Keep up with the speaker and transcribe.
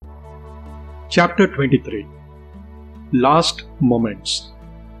Chapter 23 Last Moments.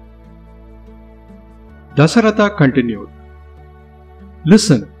 Dasaratha continued,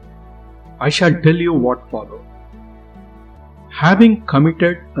 "Listen, I shall tell you what followed. Having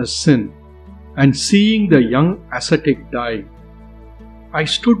committed a sin and seeing the young ascetic die, I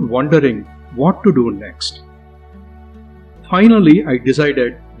stood wondering what to do next. Finally, I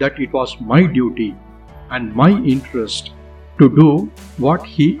decided that it was my duty and my interest to do what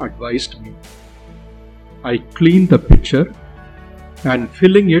he advised me. I cleaned the pitcher and,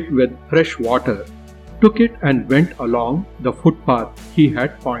 filling it with fresh water, took it and went along the footpath he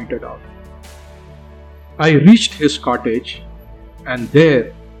had pointed out. I reached his cottage, and there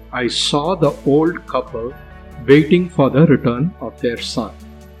I saw the old couple waiting for the return of their son.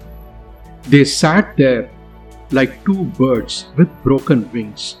 They sat there like two birds with broken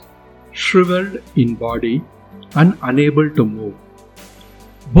wings, shriveled in body and unable to move.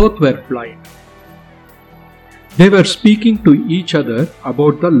 Both were blind. They were speaking to each other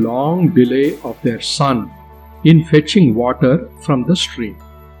about the long delay of their son in fetching water from the stream.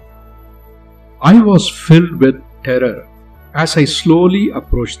 I was filled with terror as I slowly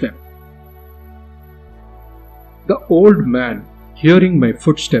approached them. The old man, hearing my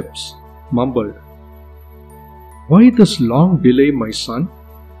footsteps, mumbled, "Why this long delay, my son?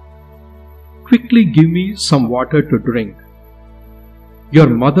 Quickly give me some water to drink.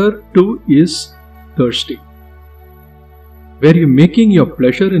 Your mother too is thirsty. Were you making your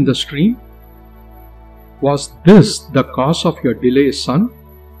pleasure in the stream? Was this the cause of your delay, son?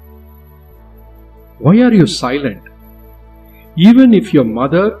 Why are you silent? Even if your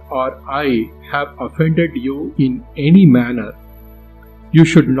mother or I have offended you in any manner, you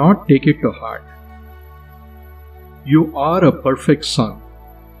should not take it to heart. You are a perfect son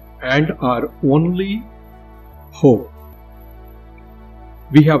and our only hope.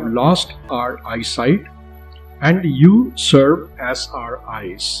 We have lost our eyesight, and you serve as our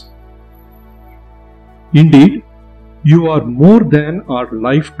eyes. Indeed, you are more than our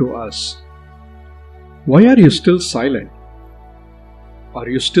life to us. Why are you still silent? Are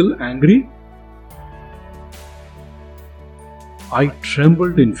you still angry?" I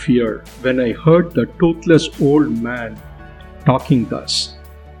trembled in fear when I heard the toothless old man talking thus.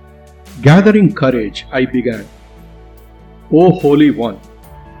 Gathering courage, I began, "O Holy One,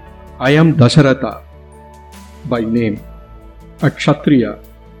 I am Dasaratha by name, a Kshatriya,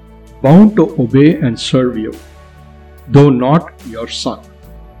 bound to obey and serve you, though not your son.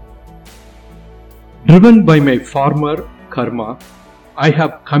 Driven by my former karma, I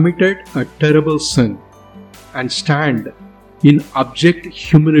have committed a terrible sin and stand in abject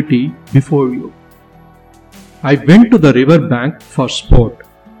humility before you. I went to the river bank for sport,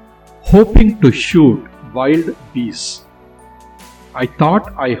 hoping to shoot wild beasts. I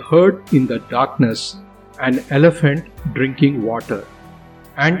thought I heard in the darkness an elephant drinking water,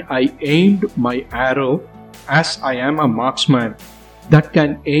 and I aimed my arrow as I am a marksman that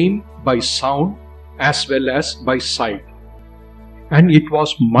can aim by sound as well as by sight. And it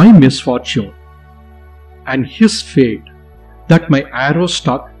was my misfortune and his fate that my arrow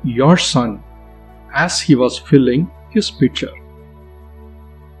struck your son as he was filling his pitcher.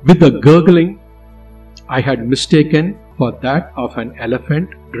 With a gurgling I had mistaken for that of an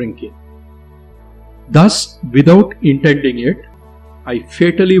elephant drinking. Thus, without intending it, I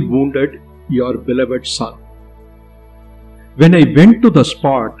fatally wounded your beloved son. When I went to the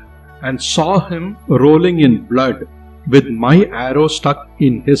spot and saw him rolling in blood with my arrow stuck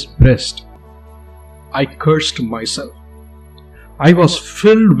in his breast, I cursed myself. I was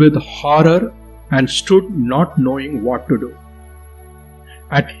filled with horror and stood not knowing what to do.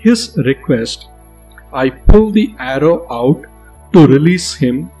 At his request, I pulled the arrow out to release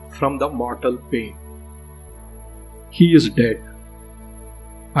him from the mortal pain. He is dead.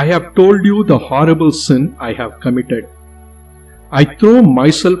 I have told you the horrible sin I have committed. I throw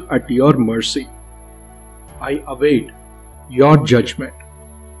myself at your mercy. I await your judgment."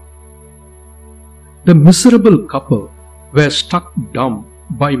 The miserable couple were struck dumb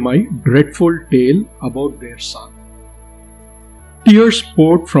by my dreadful tale about their son. Tears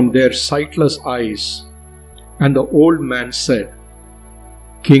poured from their sightless eyes, and the old man said,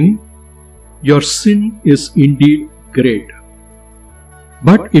 "King, your sin is indeed great,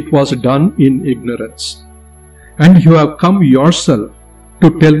 but it was done in ignorance, and you have come yourself to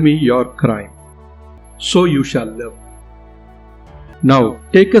tell me your crime. So you shall live. Now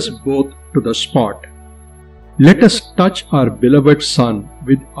take us both to the spot. Let us touch our beloved son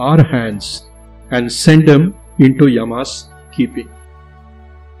with our hands and send him into Yama's keeping."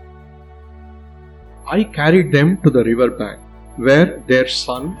 I carried them to the river bank, where their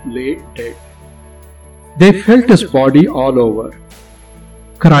son lay dead. They felt his body all over,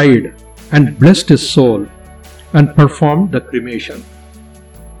 cried and blessed his soul, and performed the cremation.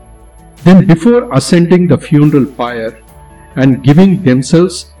 Then, before ascending the funeral pyre and giving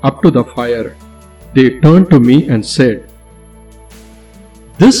themselves up to the fire, they turned to me and said,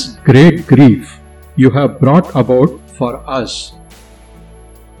 "This great grief you have brought about for us,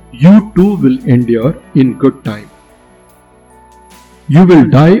 you too will endure in good time. You will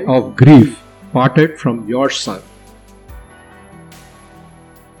die of grief parted from your son."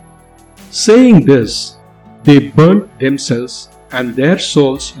 Saying this, they burnt themselves and their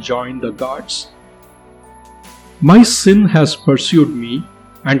souls joined the gods. My sin has pursued me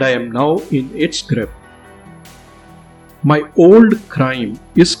and I am now in its grip. My old crime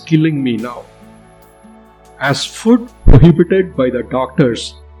is killing me now. As food prohibited by the doctors,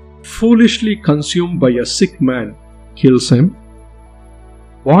 foolishly consumed by a sick man, kills him,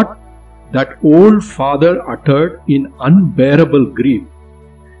 what that old father uttered in unbearable grief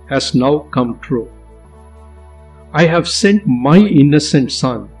has now come true. I have sent my innocent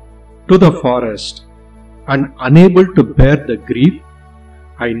son to the forest, and unable to bear the grief,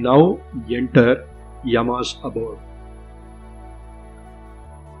 I now enter Yama's abode.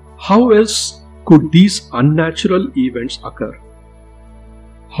 How else could these unnatural events occur?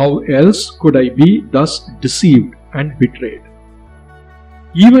 How else could I be thus deceived and betrayed?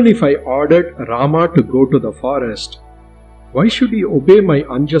 Even if I ordered Rama to go to the forest, why should he obey my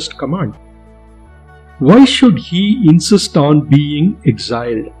unjust command? Why should he insist on being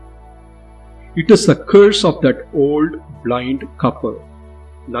exiled? It is the curse of that old blind couple,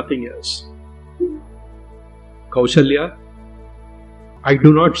 nothing else. Kausalya, I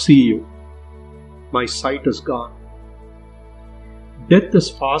do not see you. My sight is gone. Death is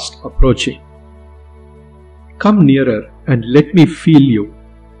fast approaching. Come nearer and let me feel you.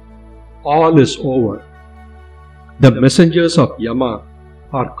 All is over. The messengers of Yama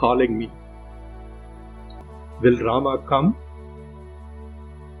are calling me. Will Rama come?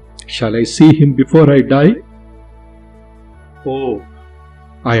 Shall I see him before I die? Oh,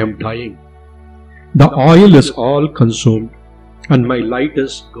 I am dying. The oil is all consumed and my light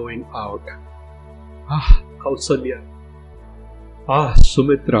is going out. Ah, Kausalya. Ah,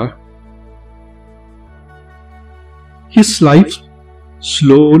 Sumitra. His life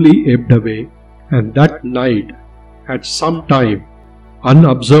slowly ebbed away, and that night, at some time,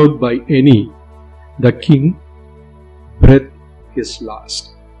 unobserved by any, the king breathed his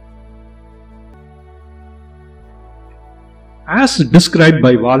last. As described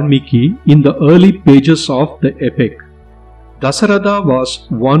by Valmiki in the early pages of the epic, Dasaratha was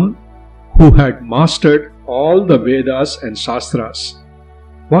one who had mastered all the Vedas and Shastras,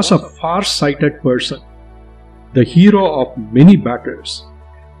 was a far-sighted person, the hero of many battles,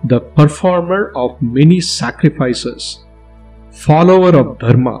 the performer of many sacrifices, follower of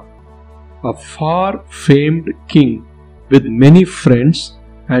Dharma, a far-famed king with many friends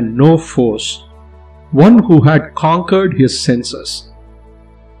and no foes, one who had conquered his senses.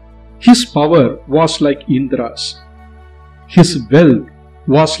 His power was like Indra's. His wealth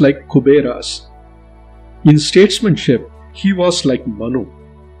was like Kubera's. In statesmanship, he was like Manu.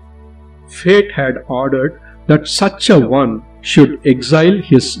 Fate had ordered that such a one should exile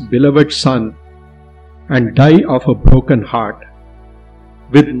his beloved son and die of a broken heart,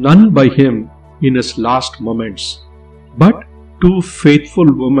 with none by him in his last moments, but two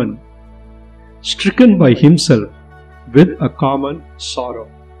faithful women, stricken by himself with a common sorrow.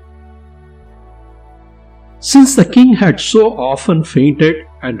 Since the king had so often fainted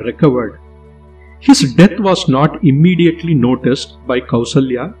and recovered, his death was not immediately noticed by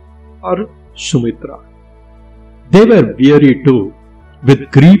Kausalya or Sumitra. They were weary too,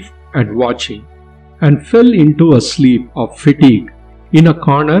 with grief and watching, and fell into a sleep of fatigue in a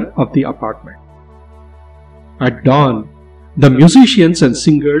corner of the apartment. At dawn, the musicians and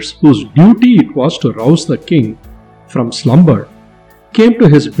singers whose duty it was to rouse the king from slumber came to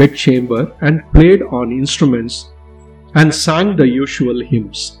his bedchamber and played on instruments and sang the usual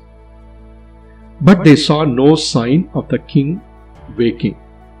hymns. But they saw no sign of the king waking.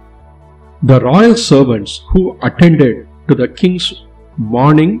 The royal servants who attended to the king's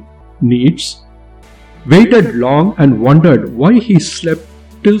morning needs waited long and wondered why he slept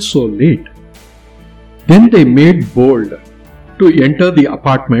till so late. Then they made bold to enter the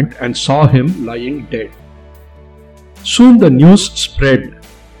apartment and saw him lying dead. Soon the news spread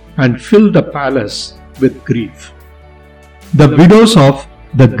and filled the palace with grief. The widows of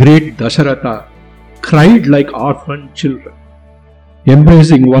the great Dasaratha cried like orphaned children,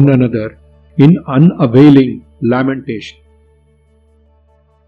 embracing one another in unavailing lamentation.